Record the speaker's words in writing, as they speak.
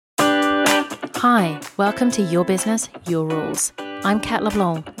Hi, welcome to Your Business, Your Rules. I'm Kat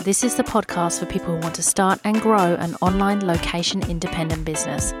LeBlanc. This is the podcast for people who want to start and grow an online location-independent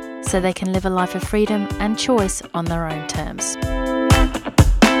business so they can live a life of freedom and choice on their own terms.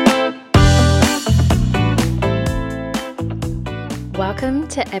 Welcome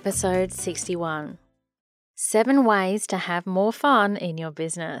to episode 61. 7 ways to have more fun in your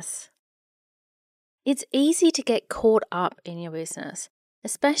business. It's easy to get caught up in your business,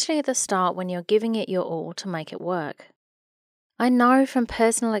 especially at the start when you're giving it your all to make it work. I know from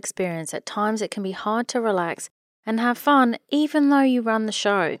personal experience at times it can be hard to relax and have fun even though you run the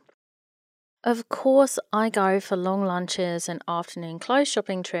show. Of course, I go for long lunches and afternoon clothes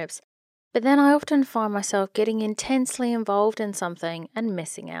shopping trips, but then I often find myself getting intensely involved in something and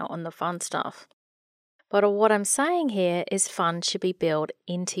missing out on the fun stuff. But what I'm saying here is fun should be built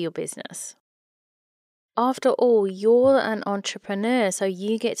into your business. After all, you're an entrepreneur, so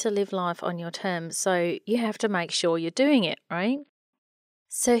you get to live life on your terms, so you have to make sure you're doing it, right?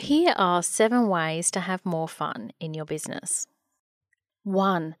 So here are 7 ways to have more fun in your business.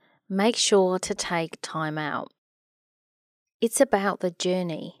 1. Make sure to take time out. It's about the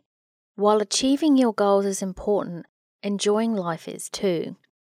journey. While achieving your goals is important, enjoying life is too.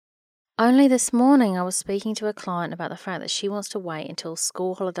 Only this morning I was speaking to a client about the fact that she wants to wait until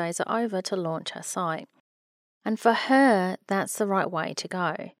school holidays are over to launch her site. And for her, that's the right way to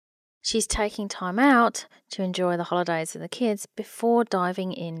go. She's taking time out to enjoy the holidays with the kids before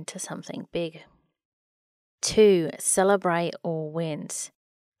diving into something big. 2. Celebrate all wins.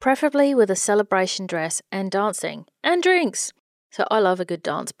 Preferably with a celebration dress and dancing and drinks. So I love a good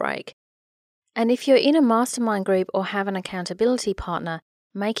dance break. And if you're in a mastermind group or have an accountability partner,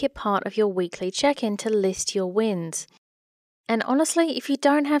 make it part of your weekly check-in to list your wins. And honestly, if you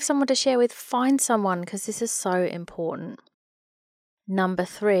don't have someone to share with, find someone because this is so important.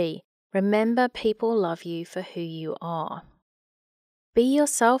 3, remember people love you for who you are. Be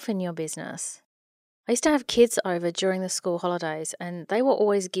yourself in your business. I used to have kids over during the school holidays and they were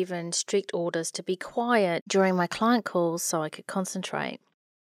always given strict orders to be quiet during my client calls so I could concentrate.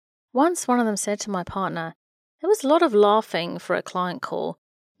 Once one of them said to my partner, there was a lot of laughing for a client call,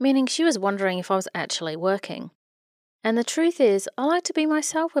 meaning she was wondering if I was actually working. And the truth is, I like to be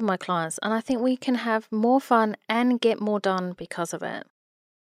myself with my clients and I think we can have more fun and get more done because of it.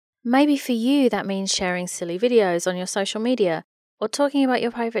 Maybe for you that means sharing silly videos on your social media or talking about your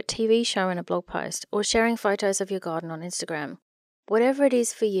favourite TV show in a blog post or sharing photos of your garden on Instagram. Whatever it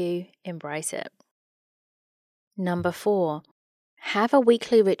is for you, embrace it. 4, have a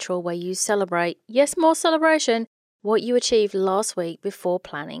weekly ritual where you celebrate, yes, more celebration, what you achieved last week before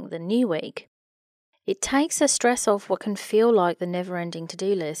planning the new week. It takes the stress off what can feel like the never-ending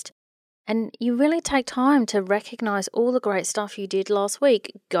to-do list, and you really take time to recognise all the great stuff you did last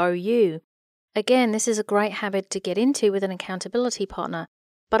week. Go you! Again, this is a great habit to get into with an accountability partner,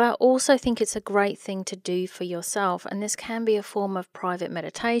 but I also think it's a great thing to do for yourself, and this can be a form of private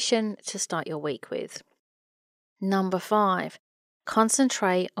meditation to start your week with. 5,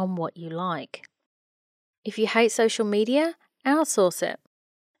 concentrate on what you like. If you hate social media, outsource it.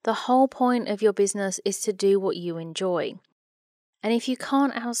 The whole point of your business is to do what you enjoy. And if you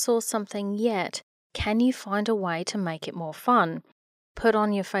can't outsource something yet, can you find a way to make it more fun? Put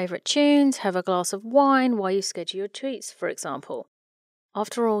on your favourite tunes, have a glass of wine while you schedule your tweets, for example.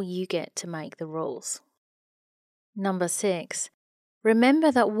 After all, you get to make the rules. 6,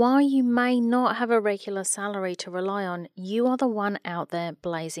 remember that while you may not have a regular salary to rely on, you are the one out there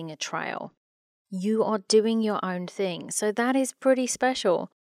blazing a trail. You are doing your own thing, so that is pretty special.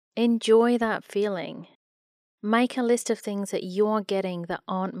 Enjoy that feeling. Make a list of things that you are getting that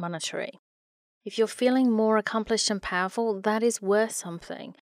aren't monetary. If you're feeling more accomplished and powerful, that is worth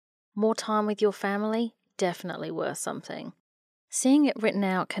something. More time with your family, definitely worth something. Seeing it written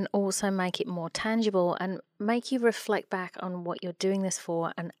out can also make it more tangible and make you reflect back on what you're doing this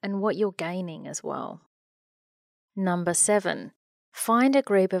for and what you're gaining as well. 7, find a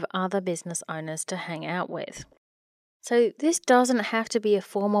group of other business owners to hang out with. So this doesn't have to be a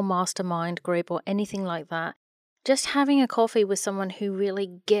formal mastermind group or anything like that. Just having a coffee with someone who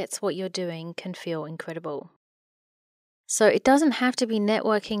really gets what you're doing can feel incredible. So it doesn't have to be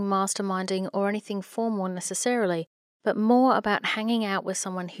networking, masterminding, or anything formal necessarily, but more about hanging out with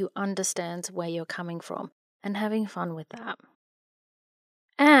someone who understands where you're coming from and having fun with that.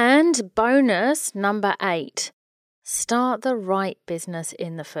 And bonus 8, start the right business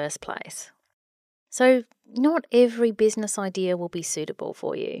in the first place. So not every business idea will be suitable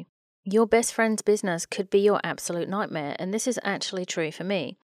for you. Your best friend's business could be your absolute nightmare, and this is actually true for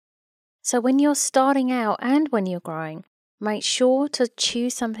me. So when you're starting out and when you're growing, Make sure to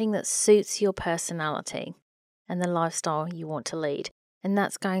choose something that suits your personality and the lifestyle you want to lead, and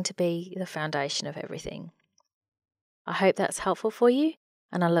that's going to be the foundation of everything. I hope that's helpful for you,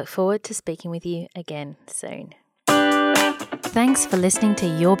 and I look forward to speaking with you again soon. Thanks for listening to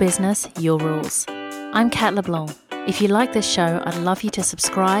Your Business, Your Rules. I'm Kat LeBlanc. If you like this show, I'd love you to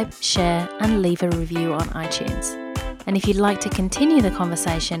subscribe, share, and leave a review on iTunes. And if you'd like to continue the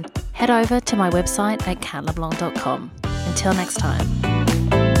conversation, head over to my website at katleblanc.com. Until next time.